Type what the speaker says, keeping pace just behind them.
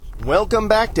Welcome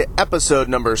back to episode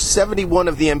number 71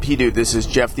 of the NP Dude. This is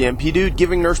Jeff, the NP Dude,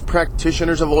 giving nurse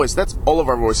practitioners a voice. That's all of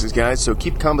our voices, guys, so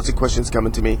keep comments and questions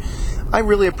coming to me. I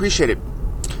really appreciate it.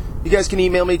 You guys can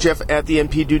email me,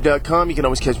 jeff@thenpdude.com. You can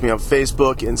always catch me on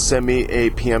Facebook and send me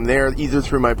a PM there, either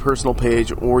through my personal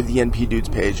page or the NP Dude's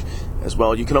page as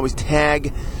well. You can always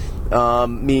tag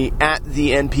me at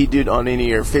the NP Dude on any of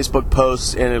your Facebook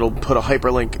posts, and it'll put a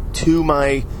hyperlink to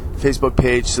my Facebook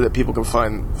page so that people can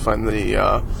find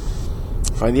the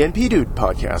NP Dude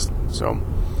podcast. So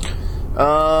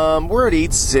we're at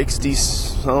 860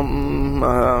 something,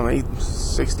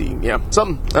 860, yeah,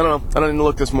 something. I don't know. I didn't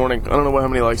look this morning. I don't know how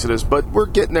many likes it is, but we're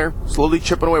getting there, slowly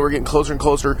chipping away. We're getting closer and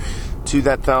closer to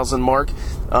that 1,000 mark.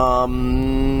 I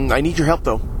need your help,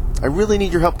 though. I really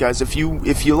need your help, guys. If you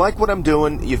like what I'm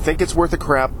doing, you think it's worth a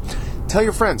crap, tell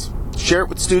your friends. Share it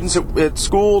with students at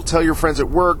school. Tell your friends at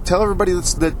work. Tell everybody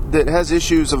that has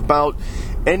issues about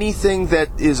anything that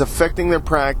is affecting their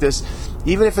practice,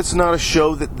 even if it's not a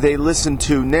show that they listen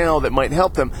to now that might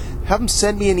help them. Have them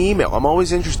send me an email. I'm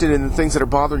always interested in the things that are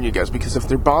bothering you guys, because if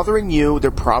they're bothering you,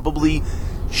 they're probably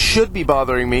should be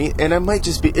bothering me, and I might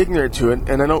just be ignorant to it,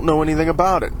 and I don't know anything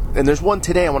about it. And there's one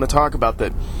today I want to talk about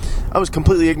that I was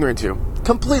completely ignorant to.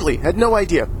 Completely. Had no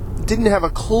idea. Didn't have a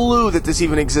clue that this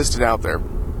even existed out there.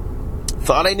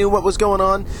 Thought I knew what was going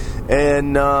on,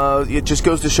 and it just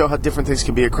goes to show how different things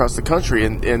can be across the country,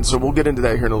 and so we'll get into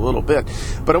that here in a little bit.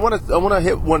 But I want to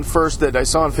hit one first that I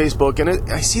saw on Facebook,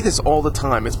 and I see this all the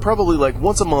time. It's probably like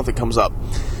once a month it comes up.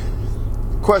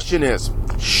 Question is,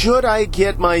 should I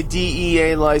get my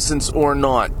DEA license or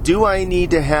not? Do I need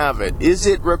to have it? Is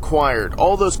it required?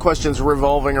 All those questions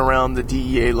revolving around the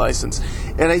DEA license.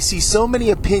 And I see so many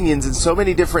opinions and so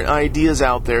many different ideas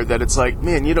out there that it's like,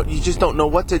 man, you just don't know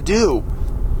what to do.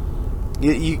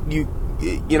 You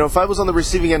know, if I was on the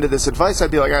receiving end of this advice,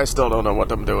 I'd be like, I still don't know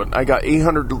what I'm doing. I got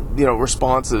 800,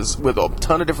 responses with a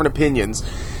ton of different opinions,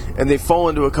 and they fall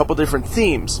into a couple different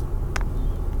themes.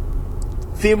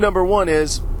 Theme number one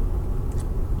is,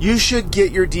 you should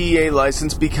get your DEA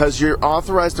license because you're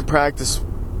authorized to practice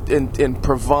and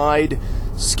provide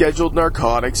scheduled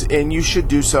narcotics, and you should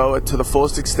do so to the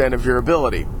fullest extent of your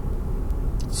ability.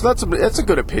 So that's a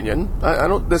good opinion. I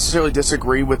don't necessarily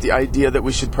disagree with the idea that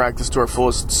we should practice to our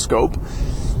fullest scope.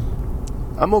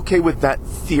 I'm okay with that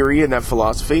theory and that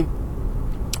philosophy.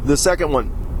 The second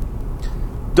one,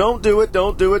 don't do it,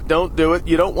 don't do it, don't do it.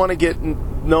 You don't want to get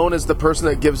known as the person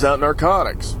that gives out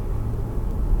narcotics.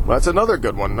 Well, that's another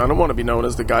good one. I don't want to be known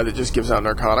as the guy that just gives out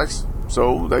narcotics.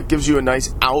 So that gives you a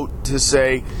nice out to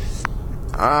say,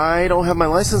 I don't have my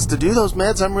license to do those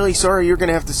meds. I'm really sorry. You're going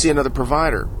to have to see another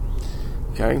provider.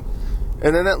 Okay?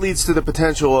 And then that leads to the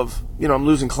potential of, I'm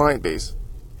losing client base.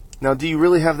 Now, do you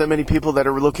really have that many people that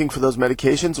are looking for those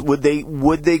medications? Would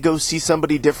they go see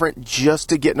somebody different just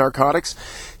to get narcotics?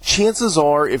 Chances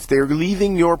are, if they're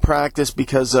leaving your practice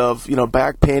because of,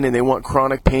 back pain and they want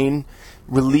chronic pain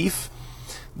relief,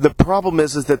 the problem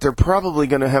is that they're probably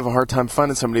going to have a hard time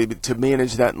finding somebody to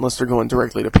manage that unless they're going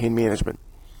directly to pain management.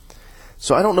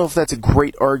 So I don't know if that's a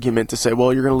great argument to say,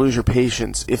 well, you're going to lose your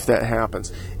patients if that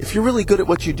happens. If you're really good at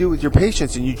what you do with your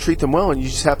patients and you treat them well and you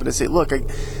just happen to say, look,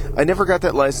 I never got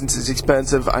that license. It's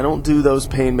expensive. I don't do those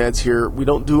pain meds here. We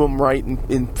don't do them right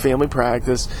in family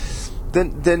practice.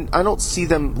 Then I don't see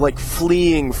them like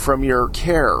fleeing from your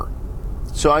care.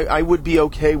 So I would be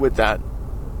okay with that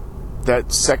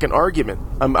second argument.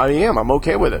 I'm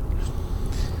okay with it.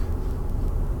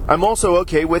 I'm also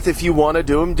okay with, if you want to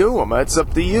do them. That's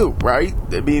up to you, right?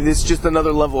 I mean, it's just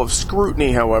another level of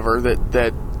scrutiny, however,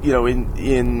 that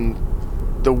in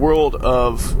the world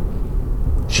of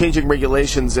changing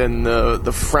regulations and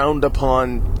the frowned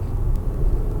upon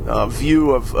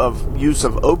view of use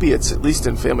of opiates, at least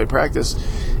in family practice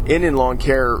and in long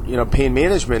care, pain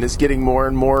management is getting more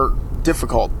and more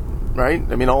difficult, right?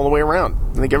 I mean, all the way around.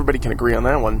 I think everybody can agree on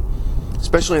that one,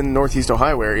 especially in the Northeast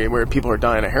Ohio area where people are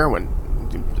dying of heroin.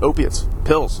 Opiates,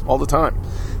 pills, all the time.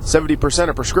 70%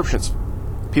 of prescriptions,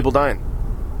 people dying.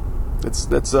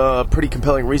 That's a pretty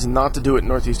compelling reason not to do it in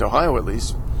Northeast Ohio, at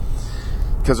least,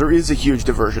 because there is a huge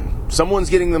diversion. Someone's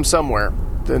getting them somewhere,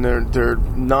 then they're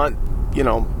not,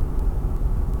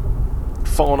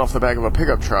 falling off the back of a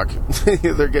pickup truck.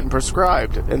 They're getting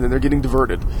prescribed, and then they're getting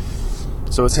diverted.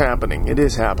 So it's happening. It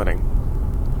is happening.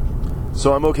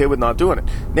 So I'm okay with not doing it.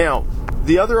 Now,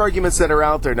 the other arguments that are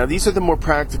out there, now these are the more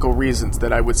practical reasons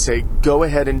that I would say go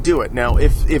ahead and do it. Now,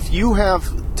 if you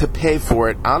have to pay for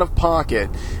it out of pocket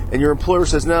and your employer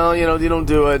says, no, you don't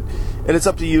do it, and it's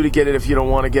up to you to get it if you don't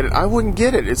want to get it, I wouldn't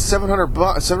get it. It's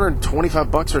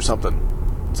 $725 or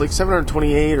something. It's like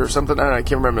 728 or something. I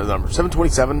can't remember the number.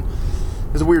 727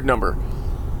 is a weird number.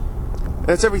 And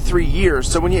it's every 3 years,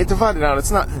 so when you divide it out, it's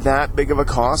not that big of a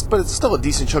cost, but it's still a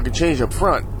decent chunk of change up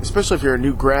front, especially if you're a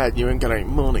new grad and you ain't got any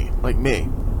money, like me.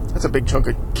 That's a big chunk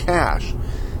of cash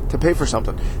to pay for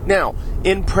something. Now,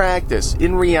 in practice,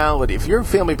 in reality, if you're in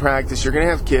family practice, you're going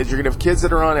to have kids. You're going to have kids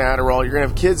that are on Adderall. You're going to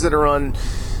have kids that are on,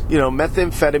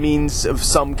 methamphetamines of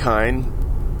some kind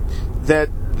that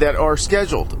are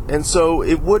scheduled. And so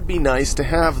it would be nice to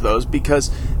have those,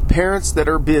 because parents that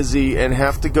are busy and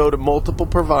have to go to multiple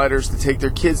providers to take their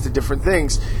kids to different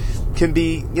things can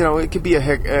be, it could be a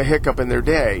hiccup in their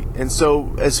day. And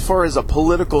so as far as a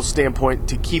political standpoint,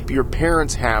 to keep your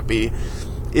parents happy,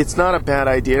 it's not a bad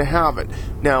idea to have it.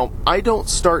 Now, I don't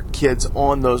start kids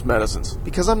on those medicines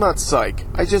because I'm not psych.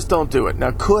 I just don't do it.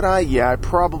 Now, could I? Yeah, I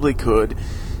probably could.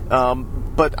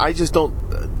 But I just don't,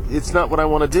 it's not what I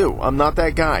want to do. I'm not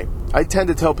that guy. I tend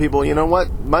to tell people, you know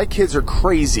what? My kids are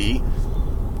crazy.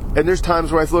 And there's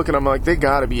times where I look and I'm like, they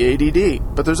gotta be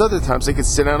ADD. But there's other times they could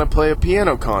sit down and play a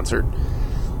piano concert.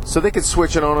 So they could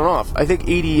switch it on and off. I think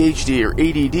ADHD or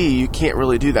ADD, you can't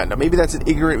really do that. Now, maybe that's an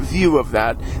ignorant view of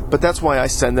that, but that's why I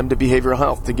send them to behavioral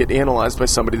health, to get analyzed by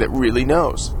somebody that really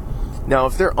knows. Now,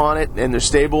 if they're on it and they're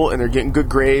stable and they're getting good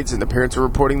grades and the parents are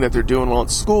reporting that they're doing well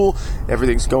at school,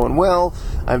 everything's going well,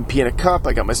 I'm peeing a cup,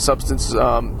 I got my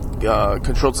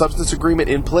controlled substance agreement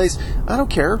in place, I don't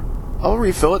care. I'll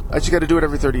refill it. I just got to do it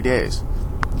every 30 days.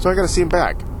 So I got to see him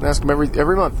back and ask him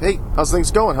every month, hey, how's things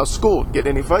going? How's school?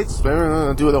 Getting any fights?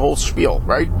 Do the whole spiel,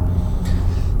 right?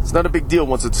 It's not a big deal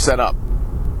once it's set up.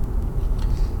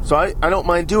 So I don't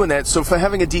mind doing that. So for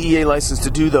having a DEA license to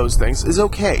do those things is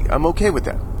okay. I'm okay with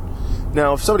that.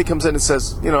 Now, if somebody comes in and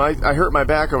says, I hurt my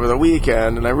back over the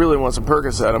weekend and I really want some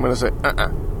Percocet, I'm going to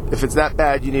say, If it's that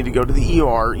bad, you need to go to the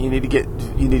ER. You need to get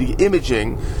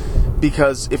imaging.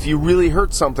 Because if you really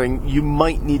hurt something, you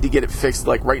might need to get it fixed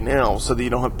like right now so that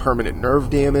you don't have permanent nerve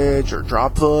damage or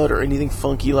drop foot or anything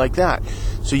funky like that.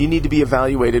 So you need to be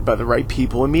evaluated by the right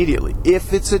people immediately.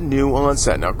 If it's a new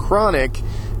onset. Now, chronic,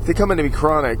 if they come in to be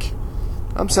chronic,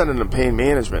 I'm sending them pain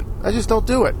management. I just don't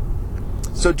do it.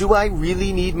 So do I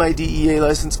really need my DEA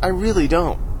license? I really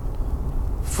don't.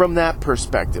 From that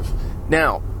perspective.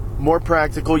 Now, more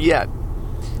practical yet.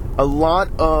 A lot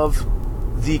of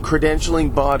the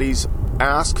credentialing bodies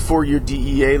ask for your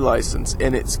DEA license,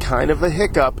 and it's kind of a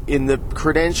hiccup in the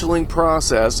credentialing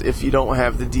process if you don't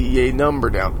have the DEA number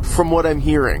down, from what I'm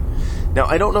hearing. Now,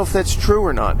 I don't know if that's true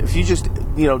or not. If you just,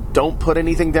 don't put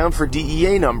anything down for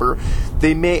DEA number,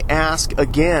 they may ask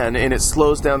again, and it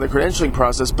slows down the credentialing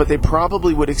process, but they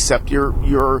probably would accept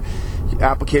your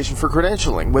application for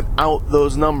credentialing without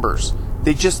those numbers.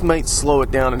 They just might slow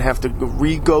it down and have to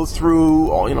re-go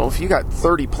through, if you got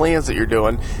 30 plans that you're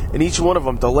doing, and each one of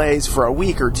them delays for a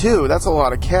week or two, that's a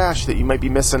lot of cash that you might be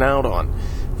missing out on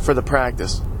for the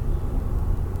practice.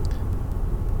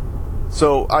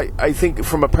 So I think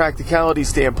from a practicality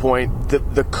standpoint,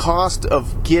 the cost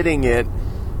of getting it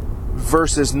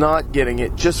versus not getting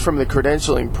it, just from the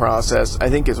credentialing process,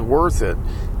 I think is worth it.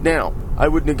 Now, I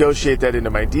would negotiate that into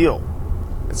my deal.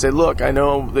 And say, look, I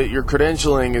know that your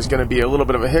credentialing is going to be a little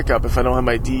bit of a hiccup if I don't have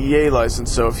my DEA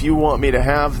license, so if you want me to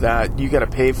have that, you got to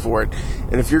pay for it.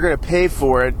 And if you're going to pay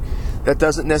for it, that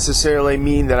doesn't necessarily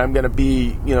mean that I'm going to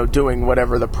be, doing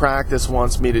whatever the practice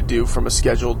wants me to do from a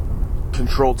scheduled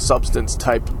controlled substance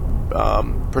type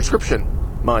prescription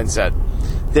mindset.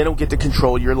 They don't get to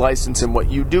control your license and what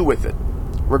you do with it,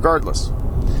 regardless.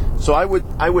 So I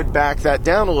would back that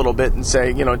down a little bit and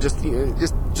say, just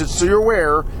so you're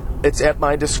aware, it's at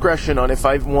my discretion on if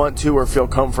I want to or feel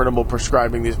comfortable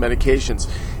prescribing these medications.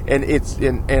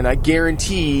 And I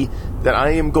guarantee that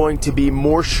I am going to be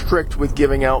more strict with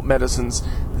giving out medicines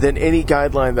than any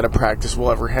guideline that a practice will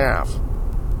ever have.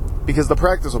 Because the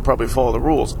practice will probably follow the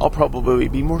rules. I'll probably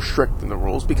be more strict than the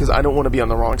rules because I don't want to be on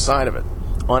the wrong side of it,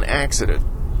 on accident,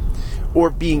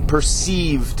 or being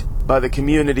perceived by the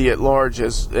community at large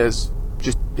as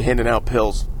just handing out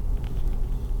pills.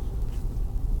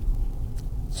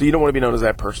 So you don't want to be known as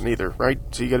that person either, right?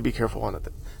 So you got to be careful on it.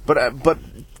 But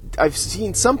I've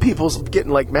seen some people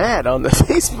getting mad on the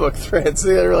Facebook threads.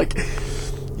 They're like,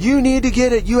 you need to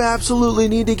get it. You absolutely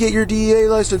need to get your DEA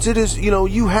license. It is,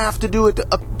 you have to do it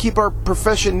to keep our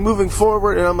profession moving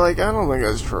forward. And I'm like, I don't think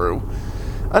that's true.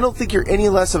 I don't think you're any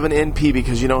less of an NP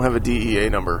because you don't have a DEA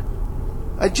number.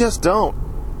 I just don't.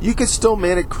 You can still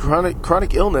manage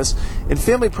chronic illness. In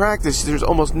family practice, there's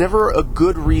almost never a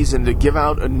good reason to give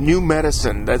out a new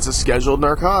medicine that's a scheduled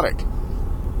narcotic.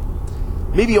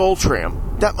 Maybe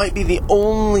Ultram. That might be the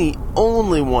only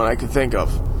one I could think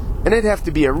of. And it'd have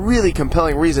to be a really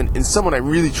compelling reason in someone I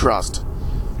really trust.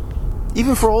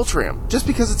 Even for Ultram, just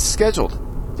because it's scheduled.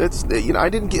 That's, I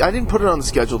didn't put it on the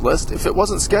scheduled list. If it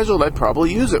wasn't scheduled, I'd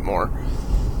probably use it more.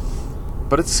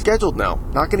 But it's scheduled now.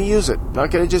 Not going to use it.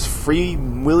 Not going to just free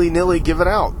willy-nilly give it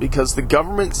out because the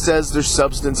government says there's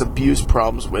substance abuse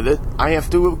problems with it. I have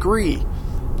to agree.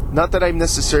 Not that I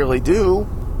necessarily do,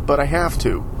 but I have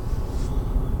to.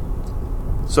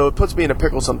 So it puts me in a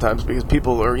pickle sometimes because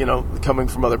people are, coming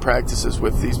from other practices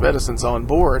with these medicines on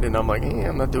board, and I'm like,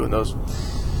 I'm not doing those.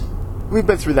 We've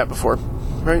been through that before,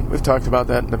 right? We've talked about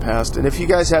that in the past. And if you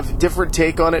guys have a different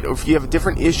take on it, or if you have a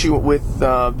different issue with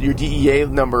your DEA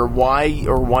number, why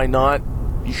or why not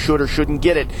you should or shouldn't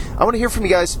get it, I want to hear from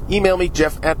you guys. Email me,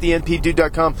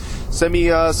 jeff@thenpdude.com. Send me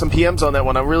some PMs on that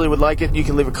one. I really would like it. You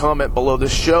can leave a comment below the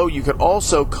show. You could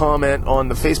also comment on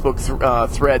the Facebook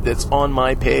thread that's on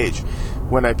my page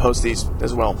when I post these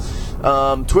as well.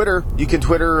 Twitter, you can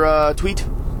tweet.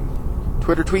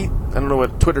 Twitter tweet? I don't know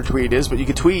what Twitter tweet is, but you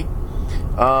can tweet.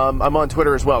 I'm on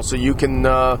Twitter as well, so you can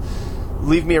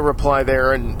leave me a reply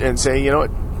there and say,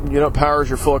 Powers,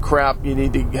 you're full of crap. You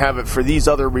need to have it for these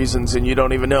other reasons, and you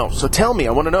don't even know. So tell me.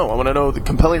 I want to know. I want to know the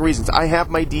compelling reasons. I have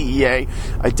my DEA.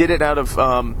 I did it out of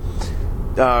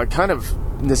kind of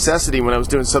necessity when I was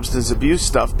doing substance abuse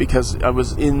stuff because I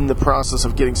was in the process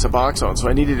of getting Suboxone, so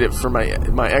I needed it for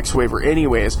my X waiver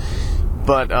anyways.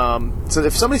 But so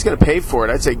if somebody's going to pay for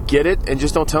it, I'd say get it and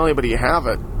just don't tell anybody you have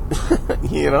it.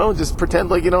 Just pretend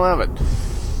like you don't have it.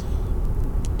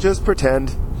 Just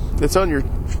pretend. It's on your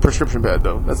prescription pad,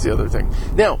 though. That's the other thing.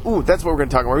 Now, that's what we're going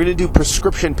to talk about. We're going to do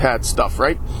prescription pad stuff,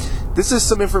 right? This is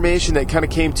some information that kind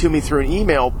of came to me through an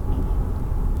email.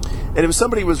 And it was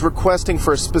somebody was requesting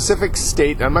for a specific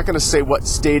state. I'm not going to say what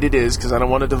state it is because I don't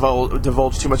want to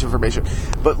divulge too much information.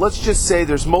 But let's just say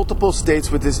there's multiple states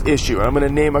with this issue. And I'm going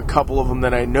to name a couple of them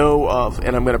that I know of,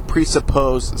 and I'm going to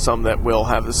presuppose some that will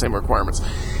have the same requirements.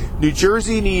 New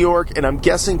Jersey, New York, and I'm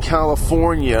guessing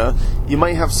California, you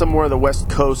might have some more of the West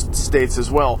Coast states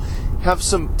as well, have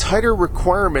some tighter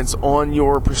requirements on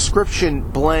your prescription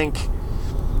blank,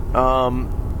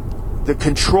 the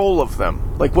control of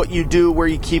them, like what you do, where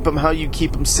you keep them, how you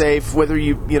keep them safe, whether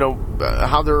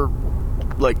how they're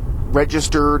like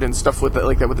registered and stuff with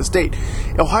like that with the state.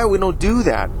 In Ohio, we don't do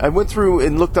that. I went through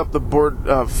and looked up the board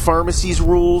pharmacies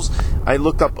rules. I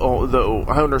looked up the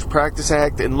Ohio Nurse Practice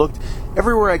Act and looked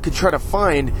everywhere I could try to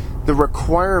find the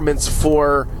requirements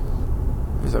for.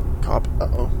 There's a cop.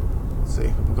 Let's see.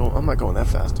 I'm not going that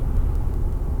fast.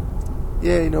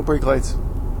 Yay! No brake lights.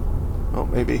 Oh,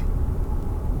 maybe.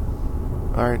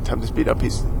 All right, time to speed up.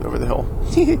 He's over the hill.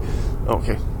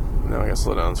 Okay, now I gotta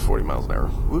slow down. It's 40 miles an hour.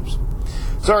 Whoops.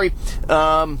 Sorry. It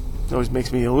always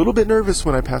makes me a little bit nervous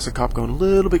when I pass a cop going a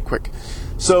little bit quick.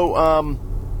 So,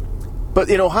 but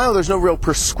in Ohio, there's no real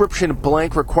prescription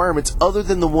blank requirements other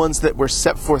than the ones that were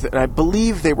set forth, and I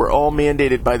believe they were all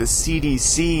mandated by the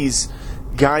CDC's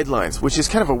guidelines, which is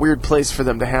kind of a weird place for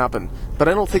them to happen. But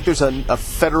I don't think there's a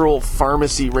federal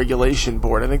pharmacy regulation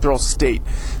board. I think they're all state.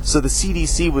 So the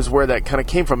CDC was where that kind of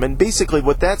came from. And basically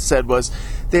what that said was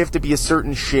they have to be a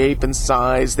certain shape and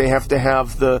size. They have to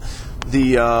have the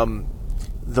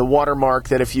watermark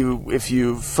that if you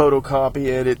photocopy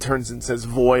it, it turns and says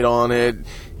void on it.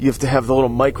 You have to have the little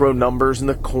micro numbers in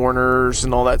the corners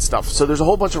and all that stuff. So there's a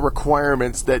whole bunch of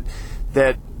requirements that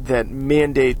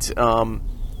mandate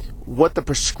what the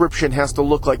prescription has to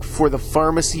look like for the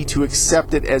pharmacy to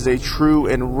accept it as a true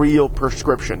and real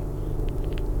prescription.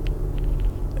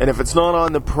 And if it's not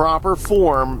on the proper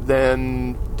form,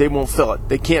 then they won't fill it.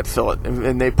 They can't fill it.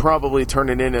 And they probably turn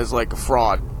it in as like a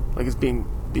fraud. Like it's being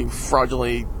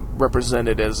fraudulently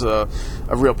represented as a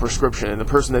real prescription. And the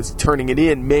person that's turning it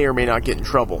in may or may not get in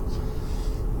trouble.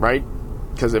 Right?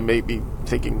 Because they may be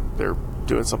thinking they're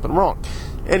doing something wrong.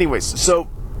 Anyways, so...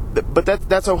 But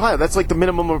that's Ohio. That's like the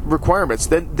minimum of requirements.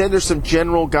 Then there's some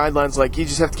general guidelines like you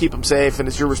just have to keep them safe and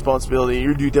it's your responsibility and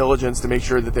your due diligence to make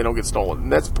sure that they don't get stolen.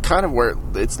 And that's kind of where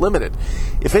it's limited.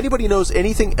 If anybody knows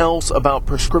anything else about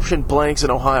prescription blanks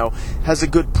in Ohio, has a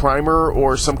good primer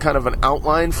or some kind of an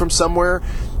outline from somewhere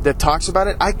that talks about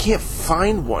it, I can't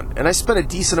find one. And I spent a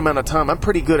decent amount of time. I'm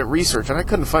pretty good at research and I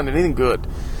couldn't find anything good.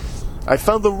 I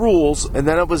found the rules and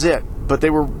then that was it. But they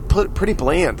were pretty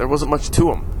bland. There wasn't much to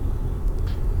them.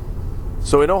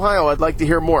 So in Ohio, I'd like to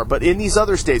hear more. But in these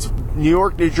other states, New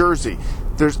York, New Jersey,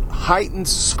 there's heightened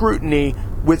scrutiny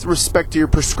with respect to your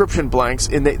prescription blanks,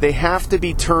 and they have to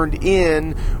be turned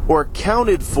in or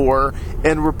accounted for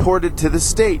and reported to the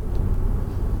state.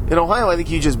 In Ohio, I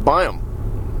think you just buy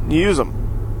them. You use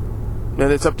them.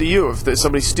 And it's up to you. If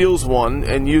somebody steals one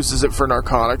and uses it for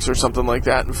narcotics or something like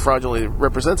that and fraudulently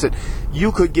represents it,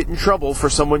 you could get in trouble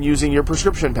for someone using your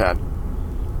prescription pad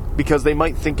because they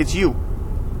might think it's you.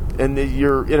 And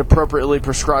you're inappropriately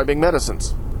prescribing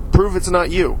medicines. Prove it's not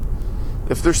you.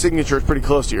 If their signature is pretty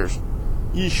close to yours.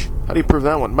 Yeesh. How do you prove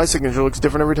that one? My signature looks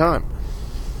different every time.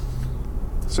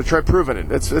 So try proving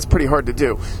it. It's pretty hard to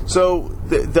do. So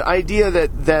the idea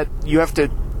that you have to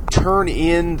turn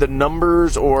in the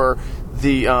numbers or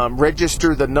the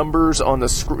register the numbers on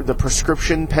the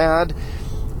prescription pad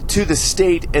to the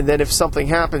state, and then if something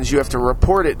happens, you have to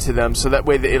report it to them, so that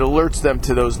way it alerts them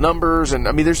to those numbers. And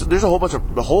I mean, there's a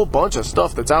whole bunch of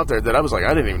stuff that's out there that I was like, I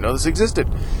didn't even know this existed.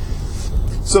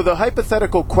 So the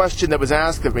hypothetical question that was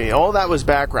asked of me, all that was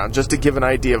background, just to give an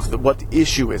idea of what the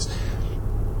issue is.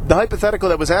 The hypothetical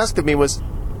that was asked of me was,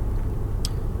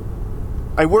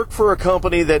 I work for a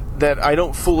company that I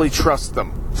don't fully trust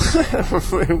them.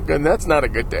 And that's not a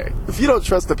good day. If you don't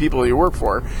trust the people you work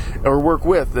for or work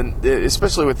with, then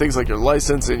especially with things like your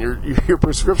license and your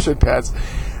prescription pads,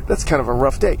 that's kind of a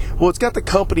rough day. Well, it's got the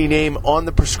company name on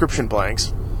the prescription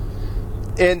blanks,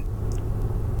 and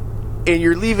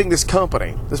you're leaving this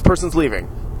company. This person's leaving.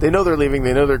 They know they're leaving.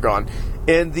 They know they're gone.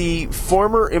 And the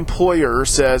former employer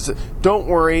says, don't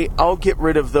worry, I'll get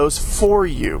rid of those for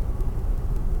you.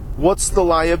 What's the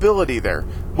liability there?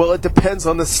 Well, it depends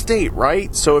on the state,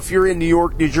 right? So if you're in New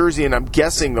York, New Jersey, and I'm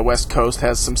guessing the West Coast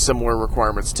has some similar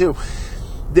requirements too,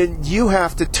 then you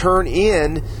have to turn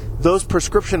in those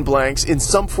prescription blanks in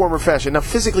some form or fashion. Now,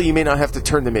 physically, you may not have to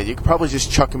turn them in. You could probably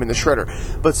just chuck them in the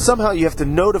shredder. But somehow you have to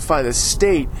notify the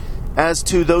state as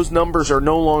to those numbers are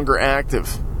no longer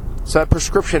active. So that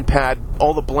prescription pad,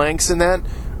 all the blanks in that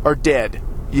are dead.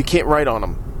 You can't write on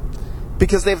them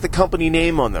because they have the company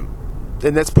name on them.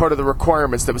 And that's part of the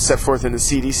requirements that was set forth in the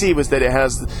CDC, was that it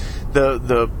has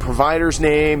the provider's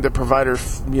name, the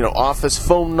provider's office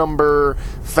phone number,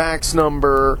 fax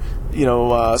number,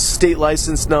 state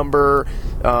license number,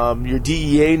 your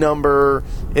DEA number.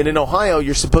 And in Ohio,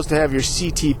 you're supposed to have your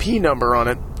CTP number on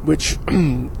it, which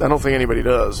I don't think anybody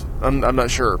does. I'm not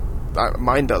sure.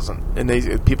 Mine doesn't,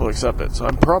 and people accept it. So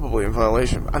I'm probably in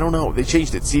violation. I don't know. They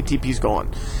changed it. CTP's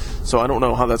gone. So I don't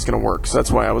know how that's going to work. So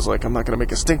that's why I was like, I'm not going to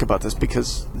make a stink about this,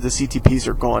 because the CTPs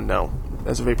are gone now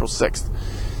as of April 6th.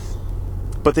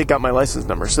 But they got my license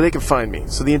number, so they can find me.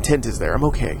 So the intent is there. I'm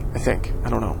okay, I think.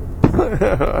 I don't know.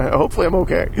 Hopefully I'm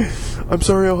okay. I'm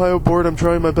sorry, Ohio Board. I'm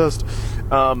trying my best.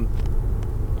 I'm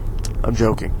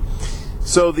joking.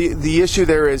 So the issue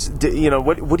there is,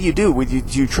 what do you do?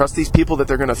 Do you trust these people that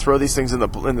they're going to throw these things in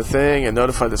the thing and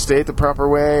notify the state the proper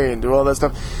way and do all that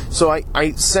stuff? So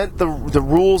I sent the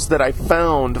rules that I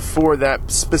found for that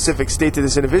specific state to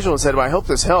this individual and said, well, I hope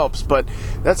this helps, but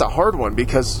that's a hard one,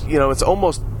 because it's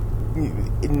almost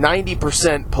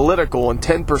 90% political and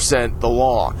 10% the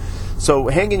law. So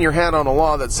hanging your hat on a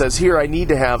law that says, here, I need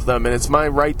to have them, and it's my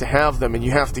right to have them, and you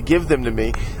have to give them to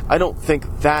me, I don't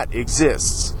think that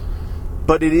exists.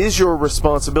 But it is your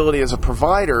responsibility as a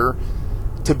provider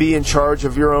to be in charge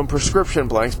of your own prescription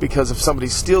blanks, because if somebody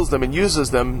steals them and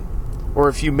uses them, or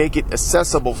if you make it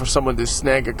accessible for someone to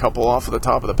snag a couple off of the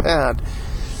top of the pad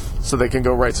so they can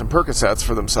go write some Percocets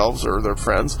for themselves or their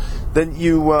friends, then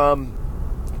you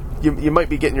might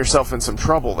be getting yourself in some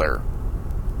trouble there.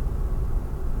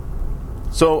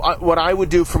 So what I would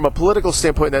do from a political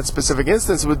standpoint in that specific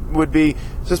instance would be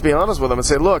just be honest with them and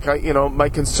say, look, my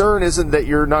concern isn't that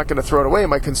you're not going to throw it away.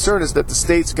 My concern is that the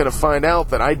state's going to find out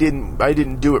that I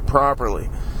didn't do it properly.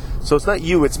 So it's not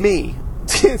you, it's me.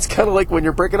 It's kind of like when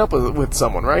you're breaking up with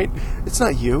someone, right? It's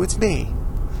not you, it's me.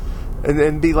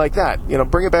 And be like that.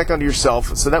 Bring it back onto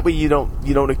yourself, so that way you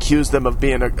don't accuse them of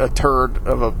being a turd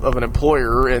of an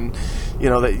employer, and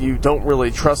that you don't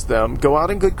really trust them. Go out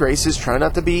in good graces. Try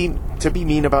not to be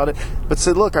mean about it, but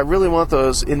say, look, I really want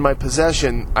those in my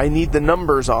possession. I need the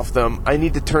numbers off them. I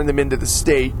need to turn them into the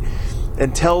state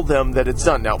and tell them that it's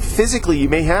done. Now, physically, you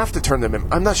may have to turn them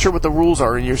in. I'm not sure what the rules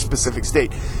are in your specific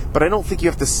state, but I don't think you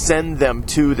have to send them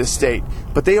to the state.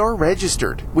 But they are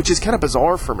registered, which is kind of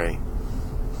bizarre for me.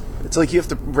 It's like you have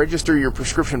to register your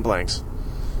prescription blanks.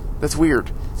 That's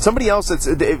weird. Somebody else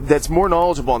that's more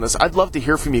knowledgeable on this, I'd love to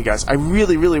hear from you guys. I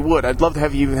really, really would. I'd love to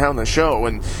have you even on the show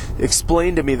and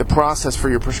explain to me the process for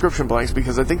your prescription blanks,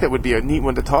 because I think that would be a neat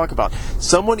one to talk about.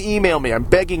 Someone email me. I'm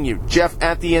begging you.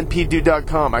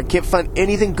 Jeff@thenpdude.com. I can't find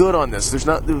anything good on this. There's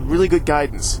not really good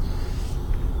guidance.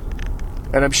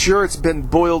 And I'm sure it's been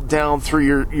boiled down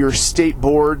through your state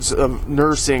boards of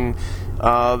nursing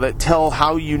that tell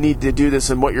how you need to do this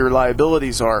and what your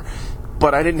liabilities are.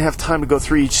 But I didn't have time to go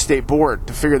through each state board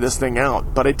to figure this thing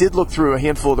out. But I did look through a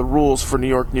handful of the rules for New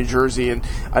York, New Jersey, and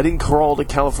I didn't crawl to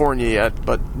California yet,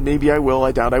 but maybe I will.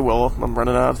 I doubt I will. I'm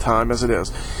running out of time as it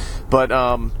is. But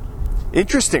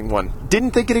interesting one.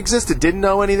 Didn't think it existed. Didn't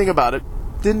know anything about it.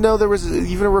 Didn't know there was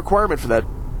even a requirement for that.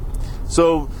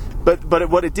 So But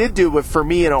what it did do for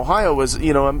me in Ohio was,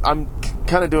 I'm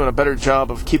kind of doing a better job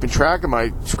of keeping track of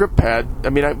my script pad. I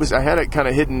mean, I had it kind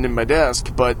of hidden in my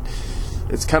desk, but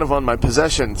it's kind of on my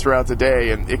possession throughout the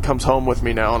day, and it comes home with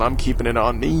me now, and I'm keeping it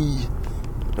on me.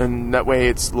 And that way,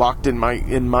 it's locked in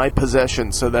my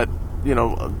possession, so that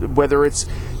whether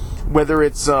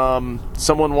it's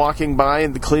someone walking by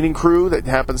in the cleaning crew that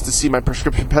happens to see my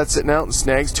prescription pad sitting out and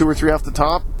snags 2 or 3 off the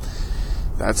top.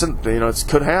 It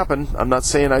could happen. I'm not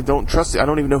saying I don't trust it. I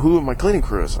don't even know who my cleaning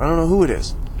crew is. I don't know who it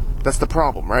is. That's the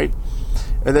problem, right?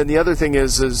 And then the other thing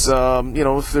is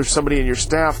if there's somebody in your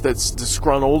staff that's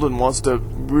disgruntled and wants to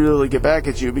really get back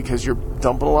at you because you're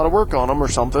dumping a lot of work on them or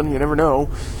something, you never know.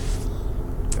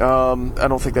 I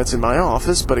don't think that's in my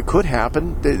office, but it could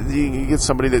happen. You get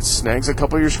somebody that snags a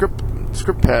couple of your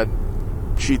script pad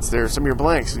sheets there, some of your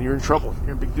blanks, and you're in trouble.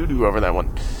 You're in big doo-doo over that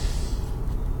one.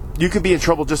 You could be in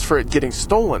trouble just for it getting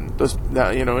stolen.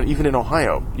 Even in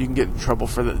Ohio, you can get in trouble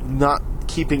for not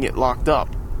keeping it locked up.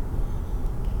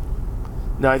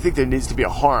 Now, I think there needs to be a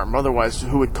harm. Otherwise,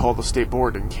 who would call the state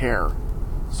board and care?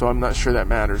 So I'm not sure that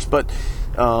matters. But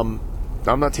I'm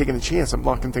not taking the chance. I'm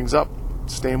locking things up.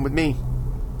 It's staying with me.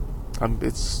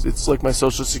 It's like my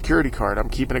Social Security card. I'm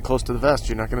keeping it close to the vest.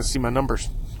 You're not going to see my numbers.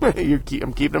 I'm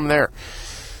keeping them there.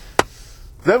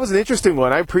 That was an interesting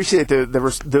one. I appreciate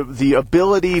the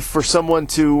ability for someone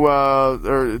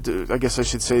I guess I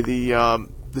should say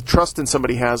the trust in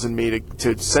somebody has in me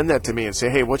to send that to me and say,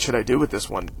 hey, what should I do with this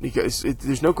one? Because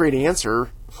there's no great answer.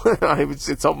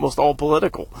 It's almost all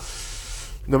political.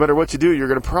 No matter what you do, you're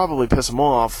going to probably piss them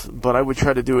off. But I would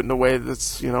try to do it in a way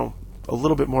that's a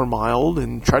little bit more mild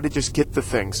and try to just get the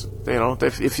things.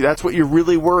 If that's what you're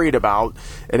really worried about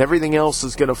and everything else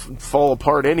is going to fall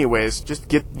apart anyways, just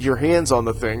get your hands on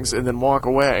the things and then walk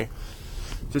away.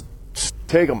 Just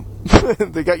take them.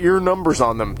 They got your numbers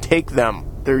on them. Take them.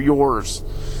 They're yours.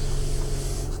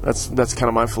 That's kind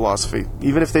of my philosophy.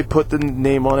 Even if they put the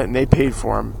name on it and they paid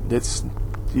for them, it's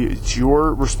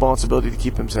your responsibility to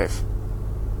keep them safe.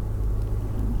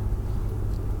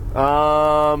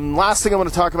 Last thing I want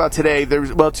to talk about today,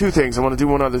 there's 2 things. I want to do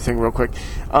one other thing real quick.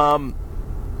 I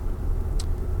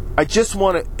just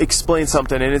want to explain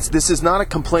something, and this is not a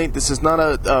complaint. This is not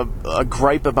a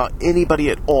gripe about anybody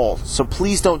at all. So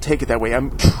please don't take it that way. I'm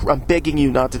begging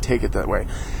you not to take it that way.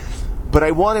 But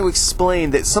I want to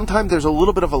explain that sometimes there's a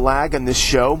little bit of a lag on this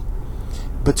show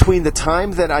between the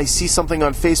time that I see something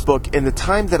on Facebook and the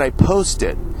time that I post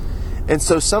it. And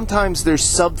so sometimes there's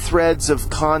sub-threads of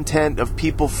content of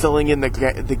people filling in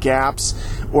the gaps,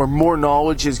 or more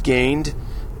knowledge is gained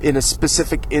in a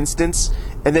specific instance.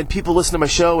 And then people listen to my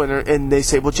show and they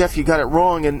say, well, Jeff, you got it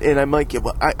wrong. And I'm like,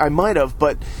 well, I might have,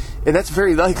 and that's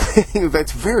very likely.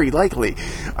 That's very likely.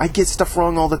 I get stuff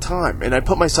wrong all the time, and I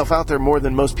put myself out there more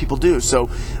than most people do. So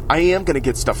I am going to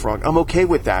get stuff wrong. I'm okay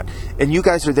with that. And you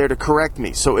guys are there to correct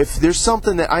me. So if there's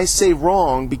something that I say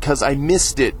wrong because I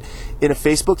missed it in a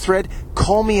Facebook thread,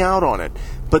 call me out on it.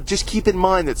 But just keep in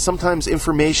mind that sometimes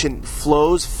information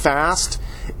flows fast,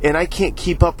 and I can't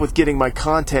keep up with getting my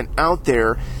content out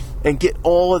there and get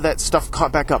all of that stuff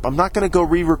caught back up. I'm not going to go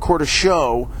re-record a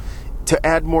show to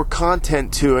add more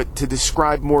content to it to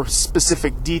describe more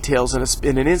specific details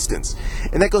in an instance.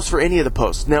 And that goes for any of the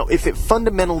posts. Now, if it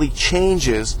fundamentally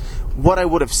changes what I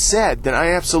would have said, then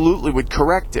I absolutely would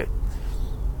correct it.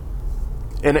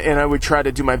 And I would try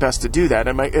to do my best to do that.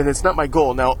 And it's not my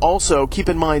goal. Now, also, keep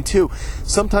in mind, too,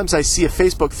 sometimes I see a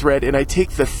Facebook thread and I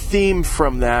take the theme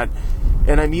from that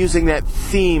and I'm using that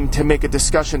theme to make a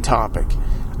discussion topic.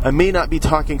 I may not be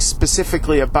talking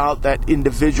specifically about that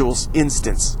individual's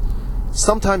instance.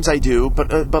 Sometimes I do,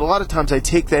 but a lot of times I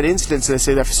take that instance and I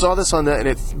say, I saw this on that, and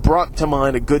it brought to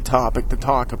mind a good topic to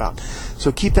talk about.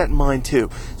 So keep that in mind too.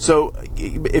 So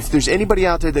if there's anybody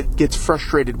out there that gets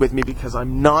frustrated with me because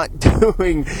I'm not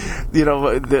doing,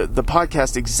 the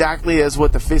podcast exactly as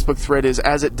what the Facebook thread is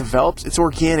as it develops, it's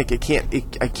organic.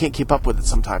 I can't keep up with it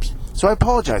sometimes. So I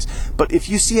apologize. But if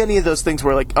you see any of those things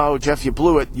where like, oh, Jeff, you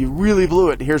blew it, you really blew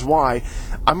it, here's why,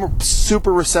 I'm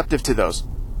super receptive to those.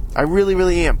 I really,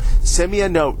 really am. Send me a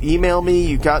note. Email me.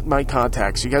 You got my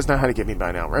contacts. You guys know how to get me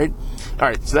by now, right? All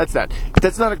right, so that's that. But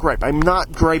that's not a gripe. I'm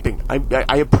not griping.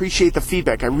 I appreciate the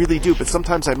feedback. I really do. But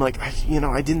sometimes I'm like,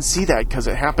 I didn't see that because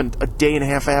it happened a day and a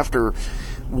half after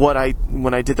when I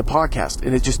did the podcast.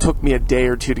 And it just took me a day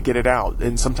or two to get it out.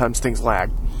 And sometimes things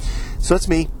lag. So it's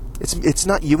me. It's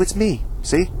not you. It's me.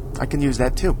 See? I can use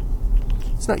that too.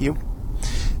 It's not you.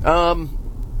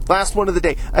 Last one of the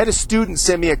day. I had a student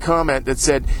send me a comment that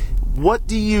said, what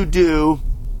do you do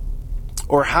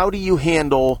or how do you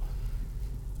handle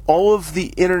all of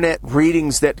the internet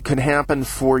ratings that can happen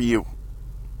for you?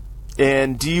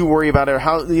 And do you worry about it?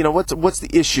 How, what's the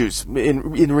issues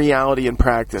in reality and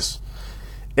practice?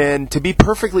 And to be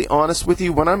perfectly honest with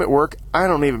you, when I'm at work, I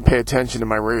don't even pay attention to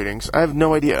my ratings. I have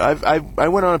no idea. I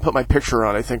went on and put my picture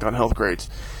on, I think, on Healthgrades.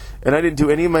 And I didn't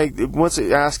do any of my, once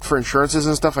it asked for insurances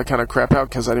and stuff, I kind of crap out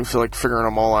because I didn't feel like figuring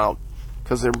them all out.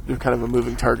 Because they're kind of a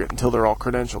moving target until they're all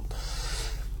credentialed.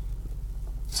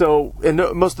 So, and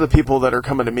most of the people that are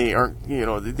coming to me aren't,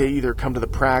 they either come to the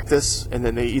practice and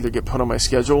then they either get put on my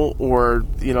schedule or,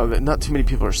 not too many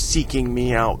people are seeking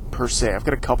me out per se. I've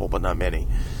got a couple, but not many.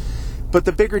 But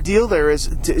the bigger deal there is,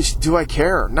 do I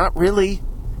care? Not really.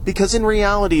 Because in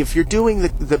reality, if you're doing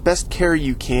the best care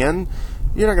you can,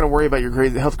 you're not going to worry about your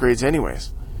health grades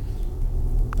anyways.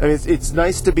 I mean, it's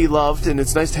nice to be loved and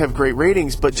it's nice to have great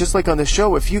ratings, but just like on the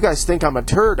show, if you guys think I'm a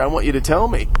turd, I want you to tell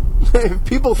me. If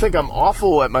people think I'm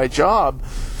awful at my job,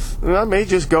 I may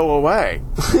just go away.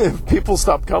 If people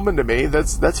stop coming to me,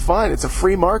 that's fine. It's a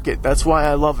free market. That's why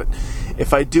I love it.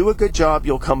 If I do a good job,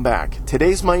 you'll come back.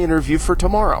 Today's my interview for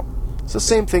tomorrow. It's the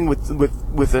same thing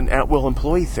with an at-will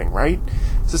employee thing, right?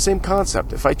 It's the same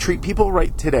concept. If I treat people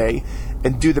right today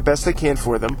and do the best I can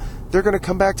for them, they're going to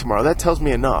come back tomorrow. That tells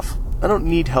me enough. I don't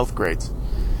need health grades.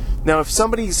 Now, if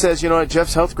somebody says,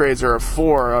 Jeff's health grades are a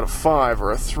 4 out of 5 or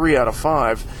a 3 out of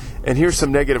 5, and here's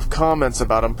some negative comments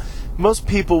about them, most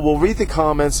people will read the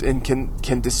comments and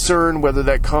can discern whether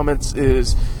that comment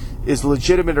is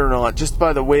legitimate or not just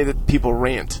by the way that people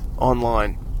rant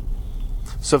online.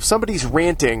 So if somebody's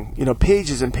ranting,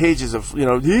 pages and pages of,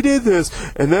 he did this,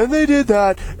 and then they did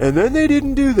that, and then they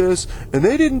didn't do this, and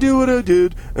they didn't do what I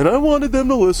did, and I wanted them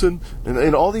to listen,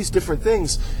 and all these different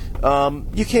things,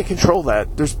 you can't control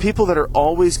that. There's people that are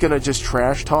always going to just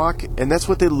trash talk, and that's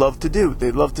what they love to do.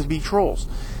 They love to be trolls.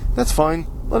 That's fine.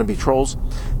 Let them be trolls.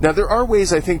 Now, there are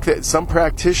ways, I think, that some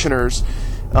practitioners,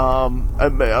 a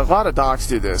lot of docs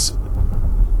do this.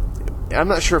 I'm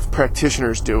not sure if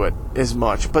practitioners do it as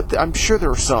much, but I'm sure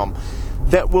there are some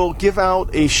that will give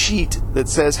out a sheet that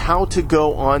says how to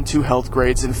go on to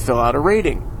Healthgrades and fill out a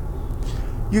rating.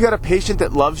 You got a patient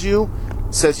that loves you,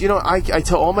 says, I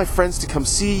tell all my friends to come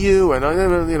see you,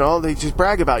 and they just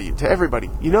brag about you to everybody.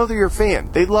 They're your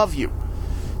fan. They love you.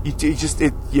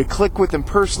 You click with them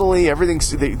personally.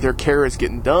 Their care is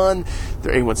getting done.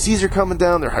 Their A1Cs are coming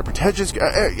down. Their hypertension's,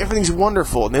 everything's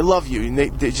wonderful, and they love you. And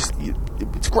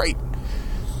it's great.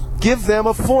 Give them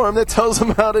a form that tells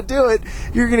them how to do it.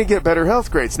 You're going to get better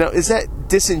health grades. Now, is that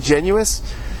disingenuous?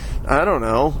 I don't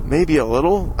know. Maybe a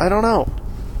little. I don't know.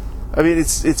 I mean,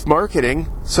 it's marketing,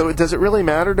 so does it really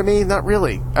matter to me? Not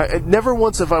really. Never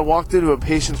once have I walked into a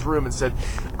patient's room and said,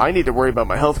 I need to worry about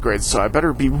my health grades, so I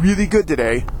better be really good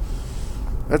today.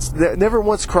 That never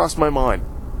once crossed my mind.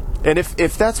 And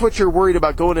if that's what you're worried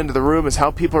about going into the room is how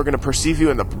people are going to perceive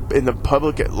you in the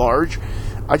public at large,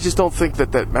 I just don't think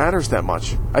that matters that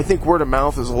much. I think word of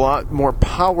mouth is a lot more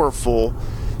powerful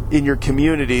in your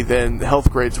community than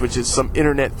Healthgrades, which is some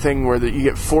internet thing where you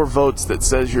get 4 votes that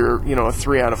says you're a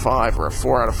 3 out of 5 or a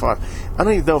 4 out of 5. I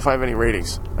don't even know if I have any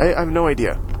ratings. I have no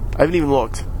idea. I haven't even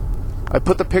looked. I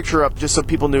put the picture up just so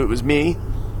people knew it was me,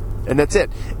 and that's it.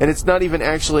 And it's not even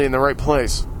actually in the right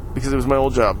place because it was my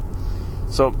old job.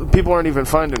 So people aren't even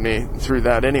finding me through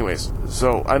that anyways.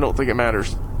 So I don't think it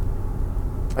matters.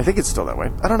 I think it's still that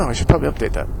way. I don't know. I should probably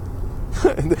update that.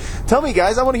 Tell me,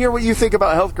 guys. I want to hear what you think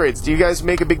about Healthgrades. Do you guys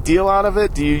make a big deal out of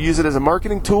it? Do you use it as a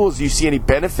marketing tool? Do you see any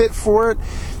benefit for it?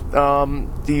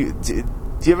 Do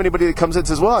you have anybody that comes in and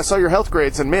says, well, I saw your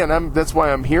Healthgrades, and man, that's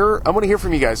why I'm here? I want to hear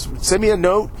from you guys. Send me a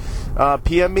note.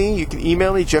 PM me. You can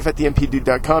email me,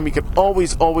 jeff@thempdude.com. You can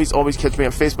always catch me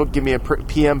on Facebook. Give me a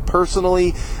PM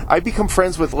personally. I become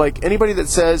friends with anybody that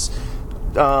sends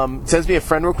me a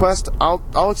friend request. I'll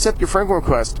accept your friend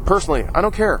request personally. I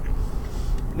don't care.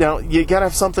 Now, you got to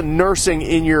have something nursing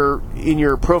in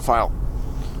your profile.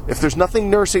 If there's nothing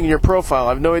nursing in your profile, I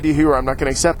have no idea who you are. I'm not going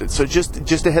to accept it. So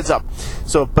just a heads up.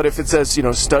 So, but if it says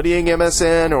studying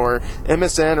MSN or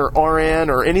MSN or RN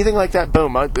or anything like that,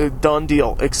 boom, done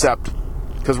deal. Accept,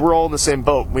 because we're all in the same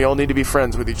boat. We all need to be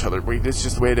friends with each other. It's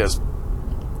just the way it is.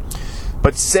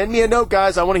 But send me a note,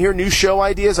 guys. I want to hear new show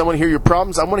ideas. I want to hear your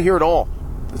problems. I want to hear it all.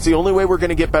 It's the only way we're going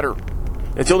to get better.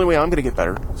 It's the only way I'm going to get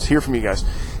better. Is hear from you guys.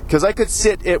 Because I could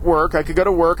sit at work, I could go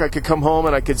to work, I could come home,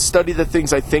 and I could study the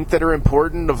things I think that are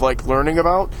important of learning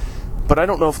about, but I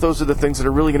don't know if those are the things that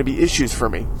are really going to be issues for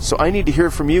me. So I need to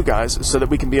hear from you guys so that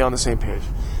we can be on the same page.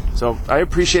 So I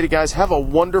appreciate it, guys. Have a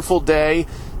wonderful day,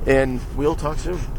 and we'll talk soon.